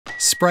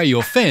spray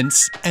your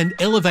fence and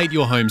elevate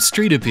your home's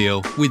street appeal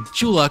with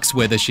Dulux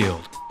Weather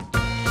Shield.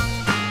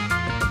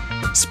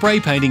 Spray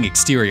painting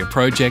exterior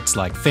projects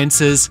like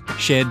fences,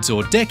 sheds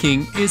or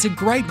decking is a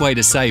great way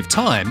to save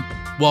time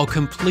while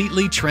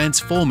completely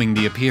transforming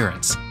the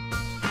appearance.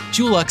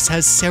 Dulux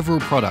has several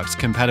products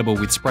compatible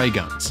with spray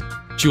guns.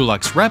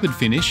 Dulux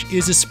RapidFinish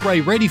is a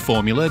spray-ready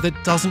formula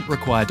that doesn't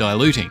require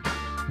diluting.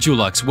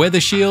 Dulux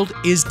Weather Shield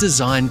is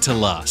designed to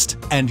last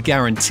and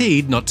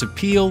guaranteed not to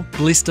peel,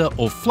 blister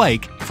or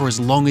flake for as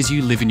long as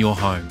you live in your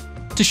home.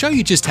 To show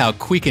you just how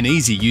quick and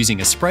easy using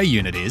a spray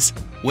unit is,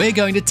 we're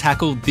going to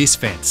tackle this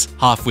fence,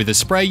 half with a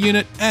spray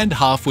unit and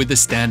half with a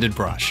standard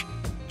brush.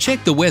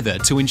 Check the weather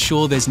to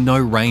ensure there's no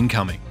rain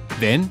coming.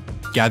 Then,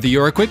 gather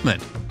your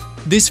equipment.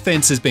 This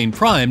fence has been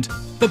primed,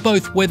 but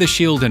both Weather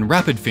Shield and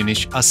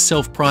RapidFinish are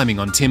self-priming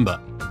on timber.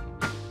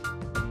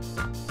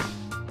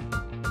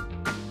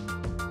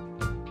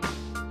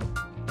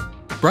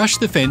 Brush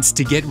the fence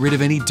to get rid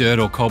of any dirt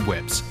or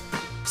cobwebs.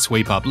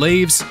 Sweep up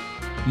leaves,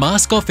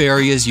 mask off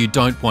areas you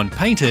don't want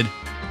painted,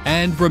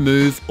 and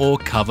remove or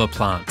cover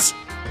plants.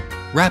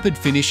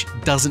 RapidFinish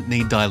doesn't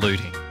need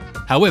diluting.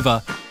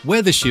 However,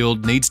 Weather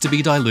Shield needs to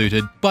be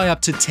diluted by up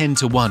to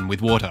 10:1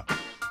 with water.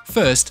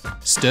 First,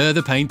 stir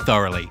the paint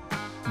thoroughly.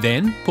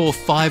 Then, pour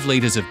 5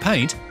 litres of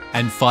paint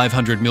and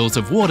 500 ml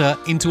of water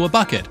into a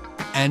bucket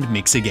and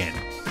mix again.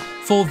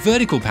 For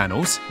vertical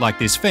panels, like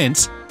this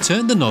fence,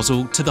 turn the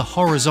nozzle to the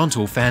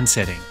horizontal fan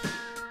setting.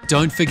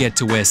 Don't forget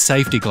to wear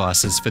safety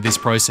glasses for this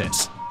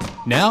process.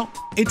 Now,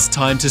 it's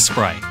time to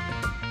spray.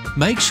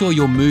 Make sure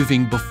you're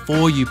moving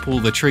before you pull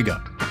the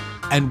trigger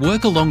and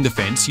work along the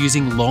fence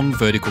using long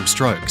vertical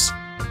strokes.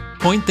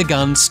 Point the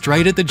gun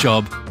straight at the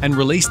job and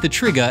release the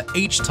trigger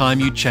each time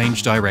you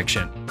change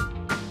direction.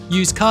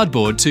 Use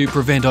cardboard to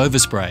prevent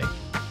overspray.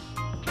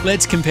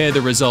 Let's compare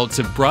the results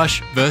of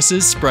brush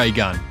versus spray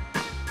gun.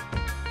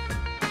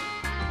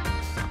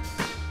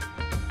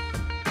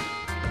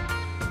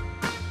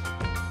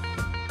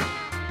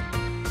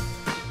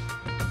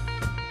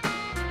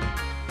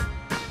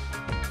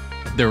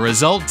 The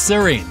results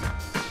are in.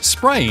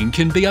 Spraying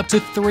can be up to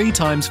 3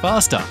 times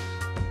faster.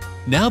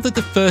 Now that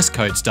the first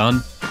coat's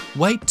done,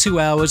 wait 2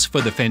 hours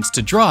for the fence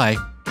to dry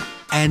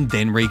and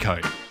then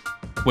recoat.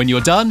 When you're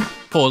done,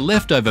 pour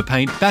leftover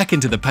paint back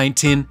into the paint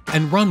tin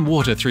and run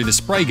water through the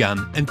spray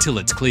gun until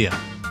it's clear.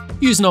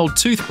 Use an old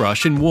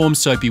toothbrush and warm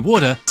soapy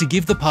water to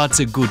give the parts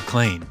a good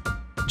clean.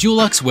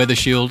 Dulux Weather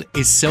Shield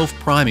is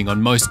self-priming on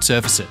most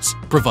surfaces,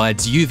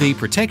 provides UV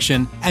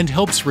protection and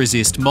helps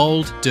resist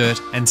mold,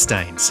 dirt and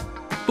stains.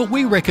 But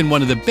we reckon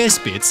one of the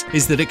best bits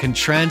is that it can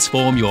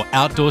transform your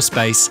outdoor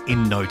space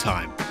in no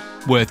time.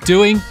 Worth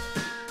doing,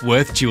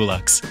 worth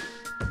Dulux.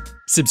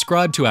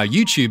 Subscribe to our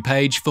YouTube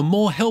page for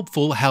more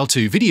helpful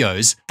how-to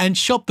videos and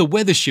shop the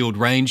Weather Shield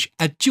range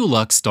at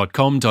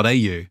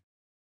dulux.com.au.